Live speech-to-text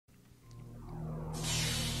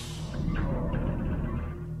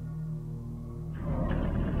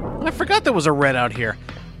I forgot there was a red out here.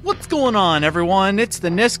 What's going on, everyone? It's the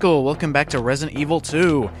Niskel. Welcome back to Resident Evil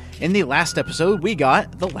 2. In the last episode, we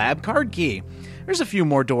got the lab card key. There's a few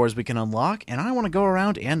more doors we can unlock, and I want to go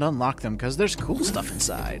around and unlock them because there's cool stuff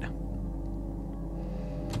inside.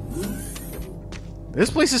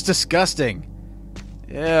 This place is disgusting.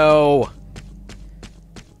 Ew.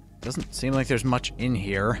 Doesn't seem like there's much in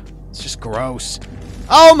here. It's just gross.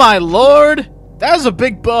 Oh my lord! That was a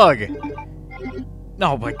big bug!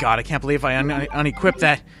 Oh my god, I can't believe I unequipped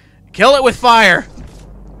that. Kill it with fire!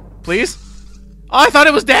 Please? Oh, I thought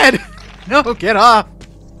it was dead! No, get off!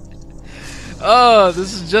 Oh,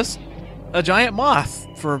 this is just a giant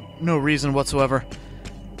moth for no reason whatsoever.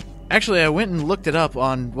 Actually, I went and looked it up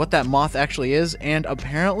on what that moth actually is, and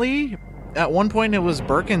apparently, at one point it was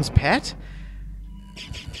Birkin's pet?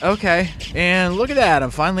 Okay, and look at that, I'm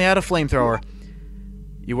finally out of flamethrower.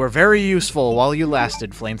 You were very useful while you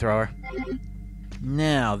lasted, flamethrower.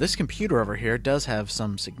 Now, this computer over here does have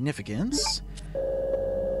some significance.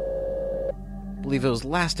 I believe it was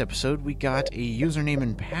last episode we got a username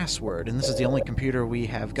and password, and this is the only computer we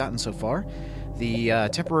have gotten so far. The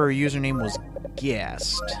temporary username was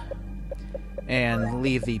guest, and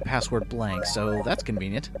leave the password blank, so that's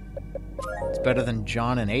convenient. It's better than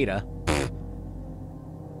John and Ada.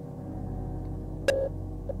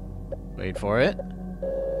 Wait for it.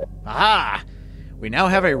 Aha! We now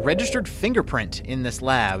have a registered fingerprint in this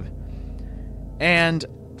lab. And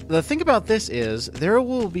the thing about this is, there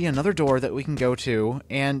will be another door that we can go to,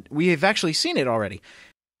 and we have actually seen it already.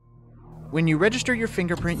 When you register your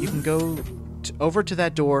fingerprint, you can go over to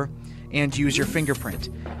that door and use your fingerprint.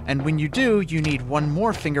 And when you do, you need one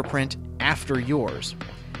more fingerprint after yours.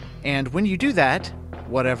 And when you do that,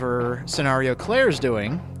 whatever scenario Claire's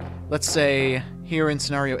doing, let's say here in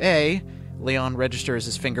scenario A, Leon registers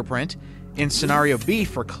his fingerprint. In scenario B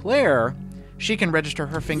for Claire, she can register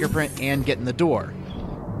her fingerprint and get in the door.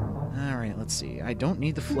 Alright, let's see. I don't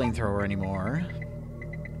need the flamethrower anymore.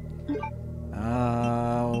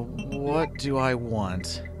 What do I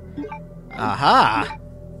want? Aha!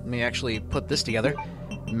 Let me actually put this together.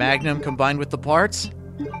 Magnum combined with the parts.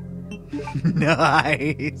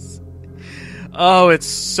 Nice! Oh, it's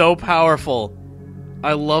so powerful.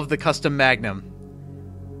 I love the custom Magnum.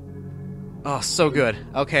 Oh, so good.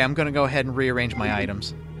 Okay, I'm gonna go ahead and rearrange my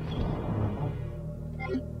items.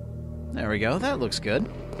 There we go, that looks good.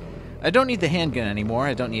 I don't need the handgun anymore.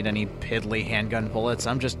 I don't need any piddly handgun bullets.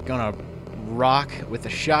 I'm just gonna rock with the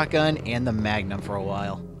shotgun and the Magnum for a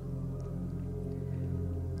while.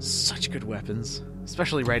 Such good weapons,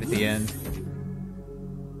 especially right at the end.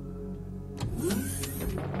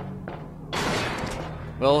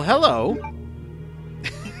 Well, hello.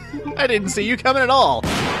 I didn't see you coming at all.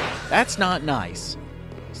 That's not nice.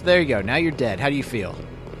 So there you go. Now you're dead. How do you feel?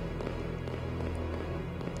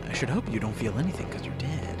 I should hope you don't feel anything because you're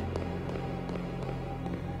dead.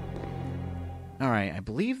 Alright, I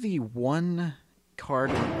believe the one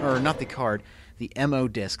card, or not the card, the MO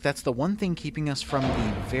disc. That's the one thing keeping us from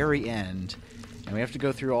the very end. And we have to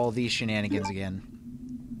go through all these shenanigans again.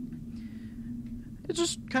 It's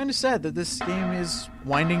just kind of sad that this game is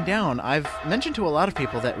winding down. I've mentioned to a lot of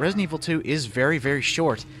people that Resident Evil 2 is very, very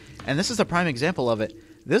short. And this is a prime example of it.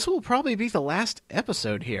 This will probably be the last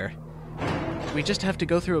episode here. We just have to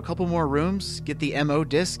go through a couple more rooms, get the MO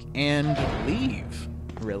disc, and leave,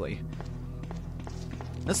 really.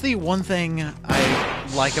 That's the one thing I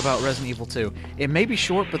like about Resident Evil 2. It may be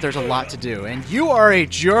short, but there's a lot to do. And you are a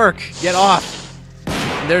jerk! Get off!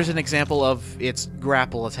 And there's an example of its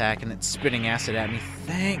grapple attack, and it's spitting acid at me.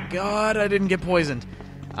 Thank God I didn't get poisoned.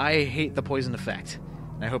 I hate the poison effect.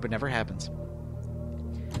 And I hope it never happens.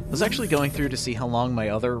 I was actually going through to see how long my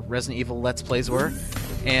other Resident Evil Let's Plays were,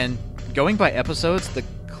 and going by episodes, the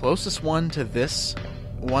closest one to this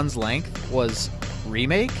one's length was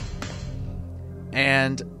Remake,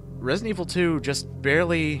 and Resident Evil 2 just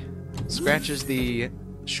barely scratches the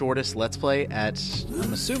shortest Let's Play at,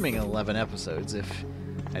 I'm assuming, 11 episodes, if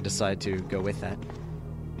I decide to go with that.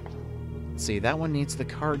 Let's see, that one needs the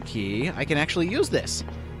card key. I can actually use this.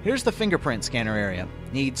 Here's the fingerprint scanner area.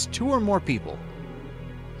 Needs 2 or more people.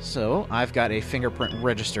 So, I've got a fingerprint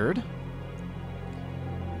registered.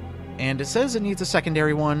 And it says it needs a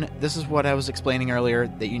secondary one. This is what I was explaining earlier,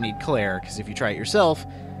 that you need Claire, because if you try it yourself,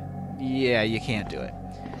 yeah, you can't do it.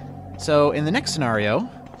 So, in the next scenario,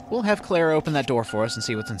 we'll have Claire open that door for us and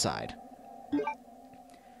see what's inside.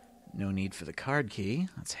 No need for the card key.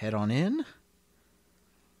 Let's head on in.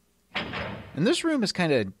 And this room is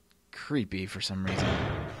kind of creepy for some reason.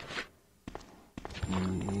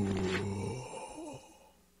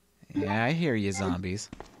 Yeah, I hear you, zombies.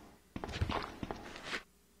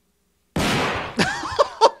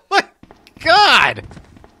 Oh my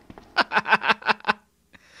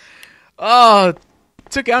Oh,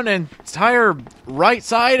 took out an entire right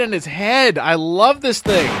side and his head. I love this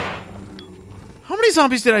thing. How many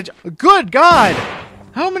zombies did I... Good God!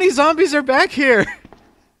 How many zombies are back here?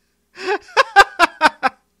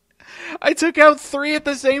 I took out 3 at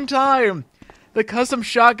the same time. The custom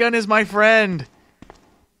shotgun is my friend.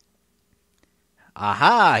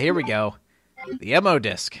 Aha, here we go. The ammo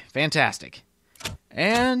disc. Fantastic.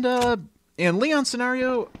 And in Leon's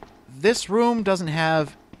scenario, this room doesn't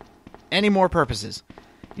have any more purposes.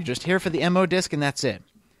 You're just here for the ammo disc and that's it.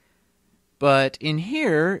 But in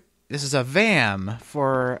here, this is a VAM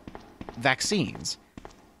for vaccines.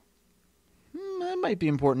 That might be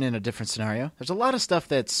important in a different scenario. There's a lot of stuff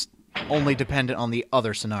that's only dependent on the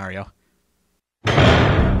other scenario.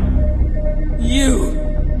 You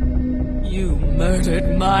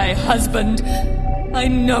murdered my husband. I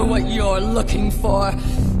know what you're looking for.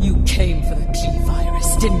 You came for the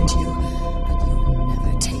G-Virus, didn't you? But you'll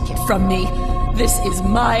never take it from me. This is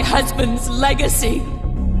my husband's legacy.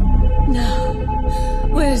 Now,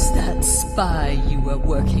 where's that spy you were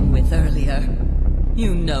working with earlier?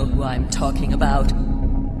 You know who I'm talking about.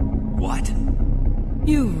 What?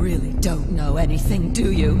 You really don't know anything,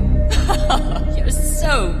 do you? You're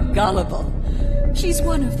so gullible. She's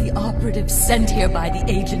one of the operatives sent here by the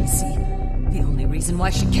agency. The only reason why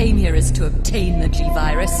she came here is to obtain the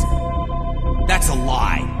G-Virus. That's a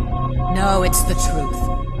lie. No, it's the truth.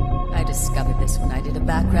 I discovered this when I did a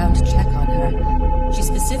background check on her. She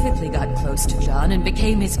specifically got close to John and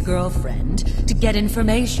became his girlfriend to get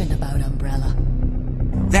information about Umbrella.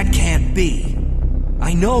 That can't be.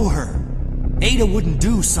 I know her. Ada wouldn't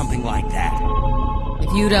do something like that.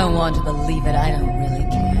 If you don't want to believe it, I don't really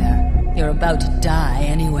care. You're about to die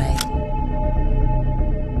anyway.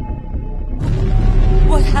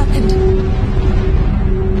 What happened?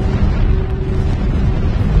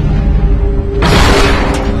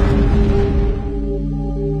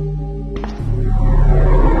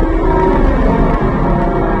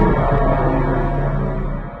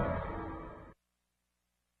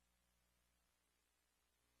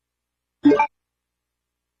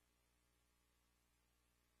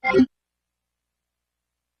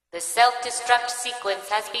 The self-destruct sequence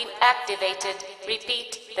has been activated.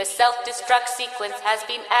 Repeat, the self-destruct sequence has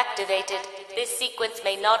been activated. This sequence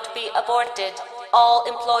may not be aborted. All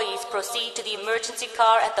employees proceed to the emergency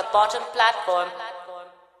car at the bottom platform.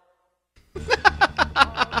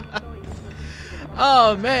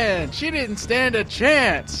 Oh man, she didn't stand a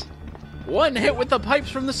chance. One hit with the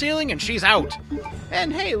pipes from the ceiling and she's out.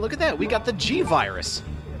 And hey, look at that, we got the G-Virus.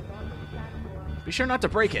 Be sure not to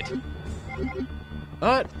break it.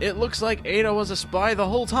 But it looks like Ada was a spy the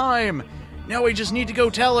whole time. Now we just need to go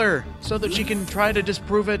tell her, so that she can try to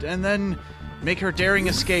disprove it and then make her daring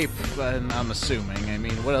escape. I'm assuming. I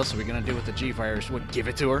mean, what else are we gonna do with the G-Virus? What, give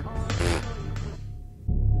it to her?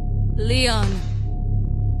 Leon.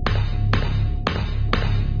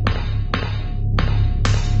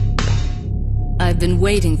 I've been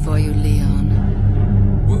waiting for you, Leon.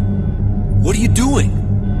 What are you doing?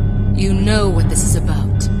 You know what this is about.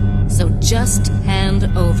 So just hand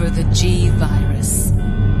over the G-Virus.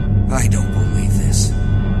 I don't believe this.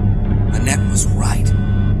 Annette was right.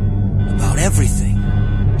 About everything.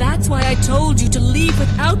 That's why I told you to leave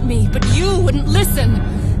without me, but you wouldn't listen.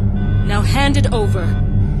 Now hand it over.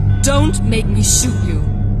 Don't make me shoot you.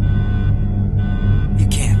 You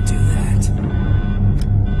can't do that.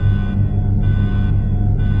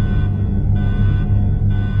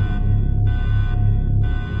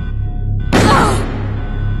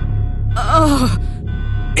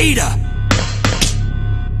 Ada!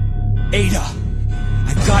 Ada!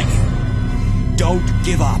 I've got you. Don't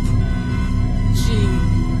give up.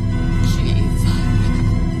 G-Virus.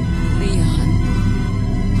 Leon.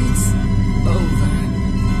 It's over.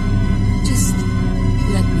 Just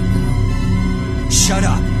let me go. Shut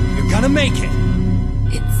up. You're gonna make it.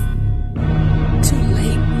 It's too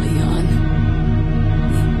late, Leon.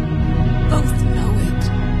 We both know it.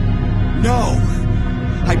 No!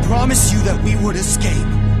 I promised you that we would escape.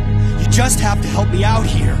 You just have to help me out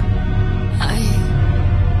here. I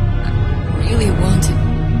really wanted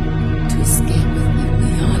to escape with you,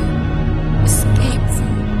 Leon. Escape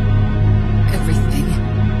from everything.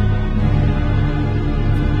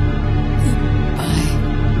 Goodbye.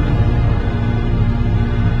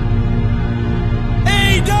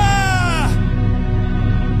 Ada!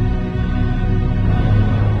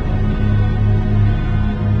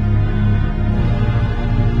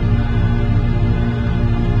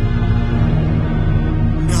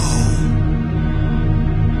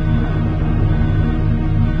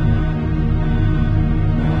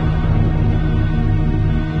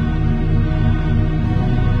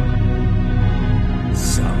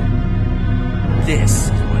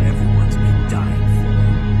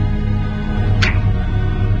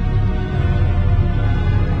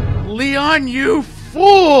 Leon, you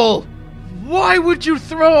fool! Why would you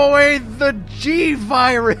throw away the G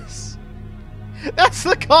virus? That's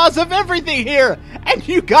the cause of everything here, and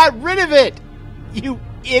you got rid of it! You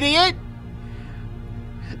idiot!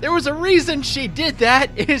 There was a reason she did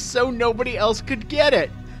that. It is so nobody else could get it.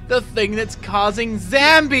 The thing that's causing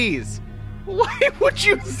zombies. Why would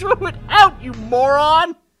you throw it out, you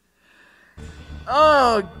moron?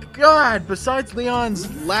 Oh, God. Besides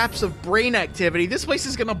Leon's lapse of brain activity, this place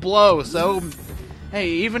is gonna blow, so... Hey,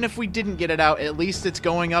 even if we didn't get it out, at least it's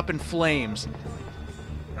going up in flames.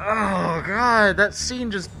 Oh, God. That scene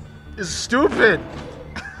just is stupid.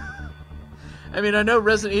 I mean, I know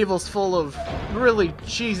Resident Evil's full of really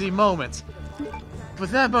cheesy moments, but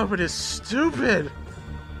that moment is stupid.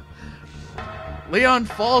 Leon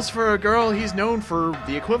falls for a girl he's known for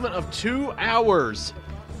the equivalent of 2 hours,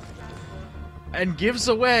 and gives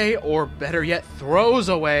away, or better yet, throws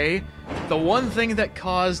away, the one thing that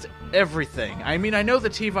caused everything. I mean, I know the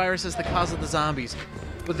T-Virus is the cause of the zombies,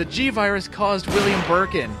 but the G-Virus caused William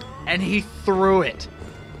Birkin, and he threw it.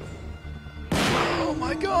 Oh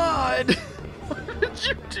my God! Why did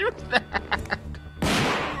you do that?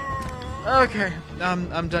 Okay,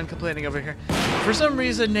 I'm done complaining over here. For some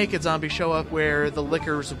reason, naked zombies show up where the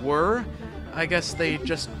lickers were. I guess they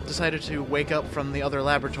just decided to wake up from the other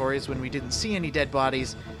laboratories when we didn't see any dead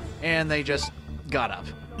bodies, and they just got up.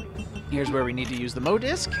 Here's where we need to use the Mo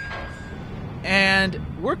disc. And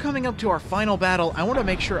we're coming up to our final battle. I want to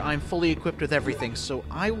make sure I'm fully equipped with everything, so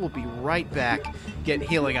I will be right back, get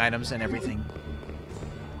healing items and everything.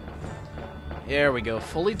 There we go,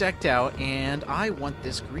 fully decked out, and I want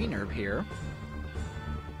this green herb here.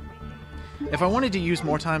 If I wanted to use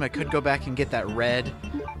more time, I could go back and get that red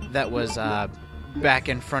that was back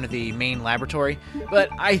in front of the main laboratory, but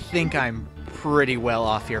I think I'm pretty well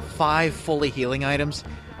off here. 5 fully healing items,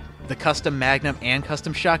 the custom magnum and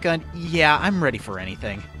custom shotgun. Yeah, I'm ready for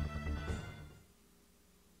anything.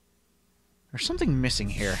 There's something missing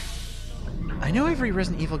here. I know every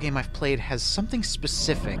Resident Evil game I've played has something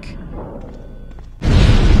specific.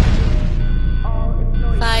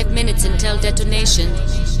 5 minutes until detonation.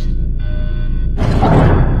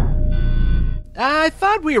 I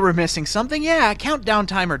thought we were missing something. Yeah, a countdown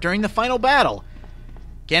timer during the final battle.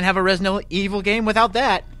 Can't have a Resident Evil game without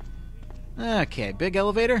that. Okay, big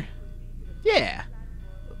elevator? Yeah.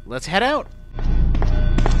 Let's head out.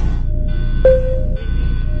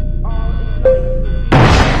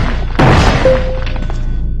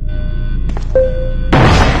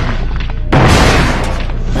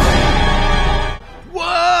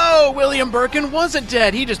 Whoa! William Birkin wasn't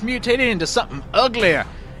dead. He just mutated into something uglier.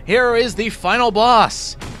 Here is the final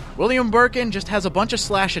boss. William Birkin just has a bunch of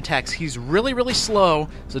slash attacks. He's really, really slow,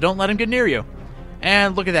 so don't let him get near you.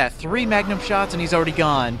 And look at that, 3 magnum shots and he's already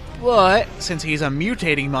gone. But, since he's a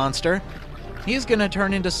mutating monster, he's gonna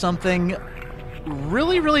turn into something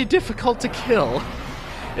really, really difficult to kill.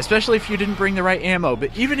 Especially if you didn't bring the right ammo,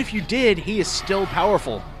 but even if you did, he is still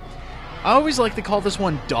powerful. I always like to call this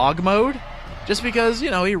one dog mode, just because, you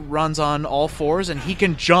know, he runs on all 4s and he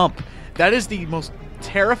can jump. That is the most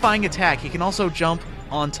terrifying attack. He can also jump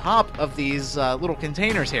on top of these little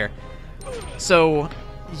containers here. So,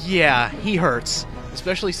 yeah, he hurts,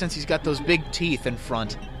 especially since he's got those big teeth in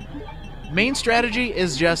front. Main strategy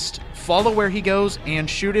is just follow where he goes and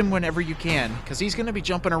shoot him whenever you can, because he's going to be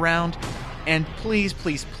jumping around, and please,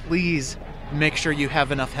 please, please make sure you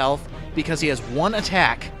have enough health, because he has one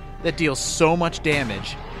attack that deals so much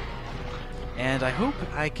damage. And I hope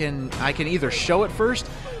I can either show it first,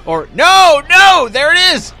 or... No! There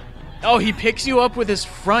it is! Oh, he picks you up with his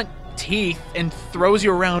front teeth and throws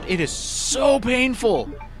you around. It is so painful.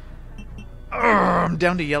 I'm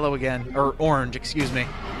down to yellow again. Or orange, excuse me.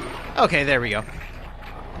 Okay, there we go.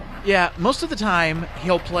 Yeah, most of the time,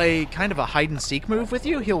 he'll play kind of a hide-and-seek move with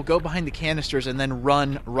you. He'll go behind the canisters and then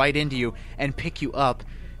run right into you and pick you up,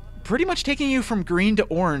 pretty much taking you from green to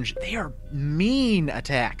orange. They are mean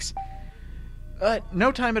attacks.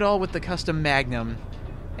 No time at all with the custom Magnum.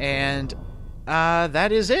 And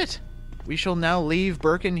that is it. We shall now leave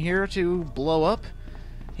Birkin here to blow up.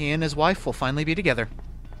 He and his wife will finally be together.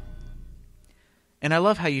 And I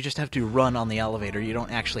love how you just have to run on the elevator. You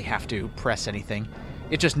don't actually have to press anything.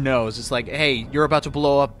 It just knows. It's like, hey, you're about to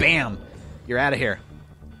blow up. Bam! You're out of here.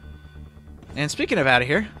 And speaking of out of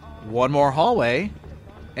here, one more hallway.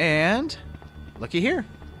 And looky here.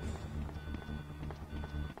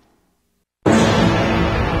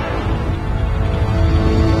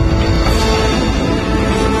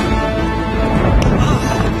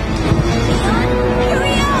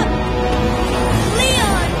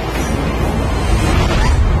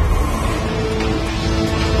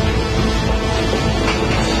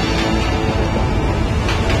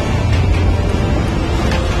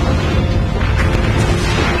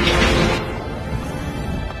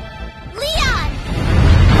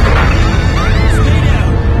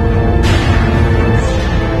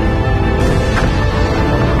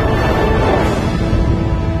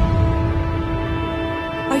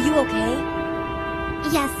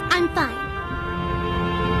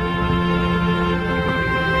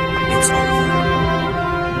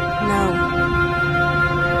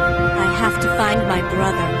 my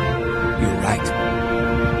brother. You're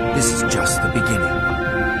right. This is just the beginning.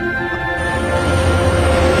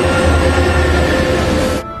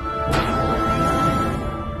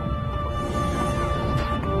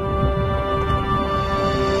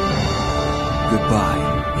 Goodbye,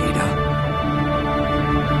 Ada.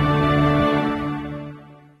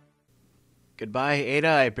 Goodbye, Ada.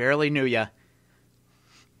 I barely knew ya.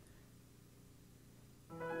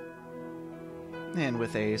 And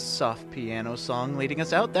with a soft piano song leading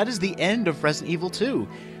us out, that is the end of Resident Evil 2,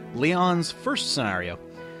 Leon's first scenario.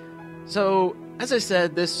 So, as I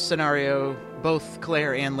said, this scenario, both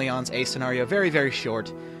Claire and Leon's A scenario, very, very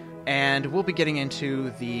short, and we'll be getting into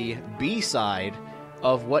the B side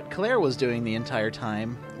of what Claire was doing the entire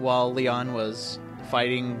time, while Leon was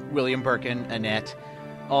fighting William Birkin, Annette,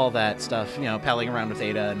 all that stuff, you know, palling around with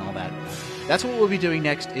Ada and all that. That's what we'll be doing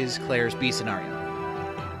next, is Claire's B scenario.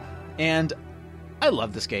 And I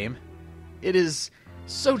love this game. It is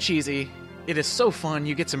so cheesy, it is so fun,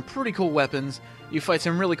 you get some pretty cool weapons, you fight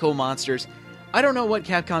some really cool monsters. I don't know what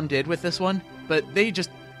Capcom did with this one, but they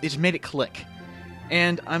just made it click.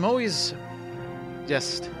 And I'm always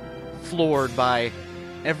just floored by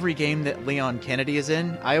every game that Leon Kennedy is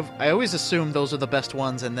in. I always assume those are the best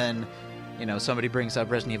ones, and then, you know, somebody brings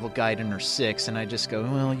up Resident Evil Gaiden or 6, and I just go,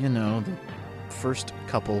 well, you know, the first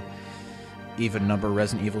couple even number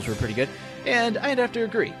Resident Evils were pretty good, and I'd have to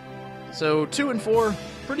agree. So 2 and 4,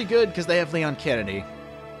 pretty good because they have Leon Kennedy,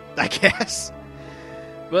 I guess.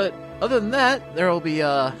 But other than that,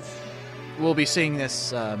 we'll be seeing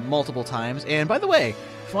this multiple times. And by the way,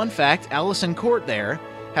 fun fact, Allison Court there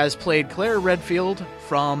has played Claire Redfield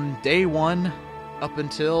from day one up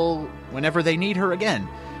until whenever they need her again.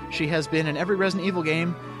 She has been in every Resident Evil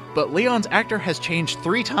game, but Leon's actor has changed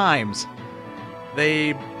 3 times.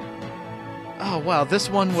 Oh wow, this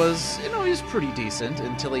one was, you know, he was pretty decent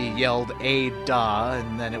until he yelled "Ada,"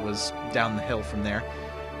 and then it was down the hill from there.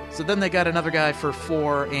 So then they got another guy for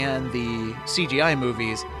 4 and the CGI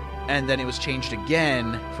movies, and then it was changed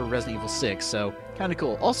again for Resident Evil 6, so kind of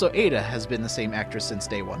cool. Also, Ada has been the same actress since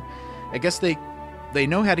day one. I guess they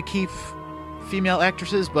know how to keep female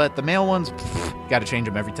actresses, but the male ones, gotta change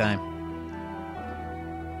them every time.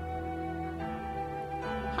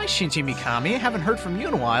 Hi, Shinji Mikami. I haven't heard from you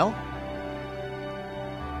in a while.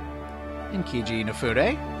 And Kiji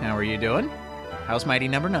Inafude, how are you doing? How's Mighty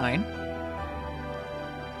Number 9?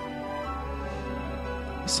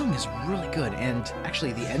 This song is really good, and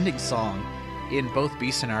actually the ending song in both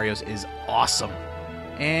B scenarios is awesome.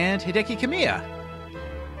 And Hideki Kamiya.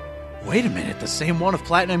 Wait a minute, the same one of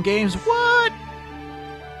Platinum Games? What?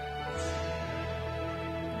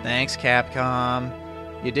 Thanks, Capcom.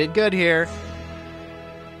 You did good here.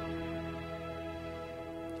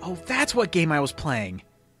 Oh, that's what game I was playing.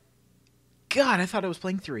 God, I thought I was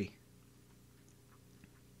playing 3.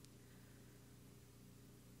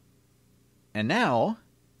 And now,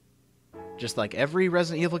 just like every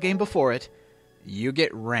Resident Evil game before it, you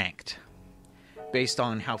get ranked. Based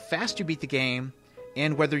on how fast you beat the game,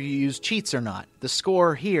 and whether you use cheats or not. The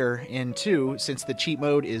score here in 2, since the cheat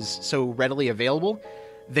mode is so readily available,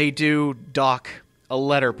 they do dock a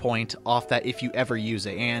letter point off that if you ever use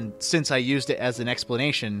it. And since I used it as an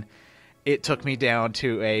explanation, it took me down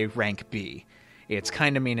to a rank B. It's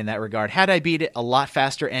kind of mean in that regard. Had I beat it a lot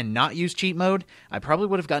faster and not used cheat mode, I probably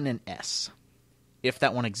would have gotten an S. If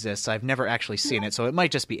that one exists. I've never actually seen it, so it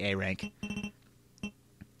might just be A rank.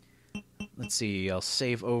 Let's see, I'll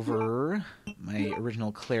save over my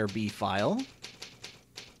original Claire B file.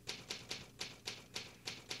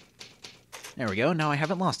 There we go, now I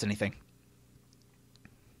haven't lost anything.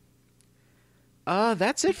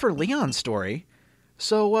 That's it for Leon's story.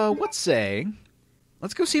 So,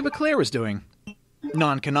 let's go see what Claire was doing.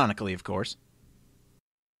 Non-canonically, of course.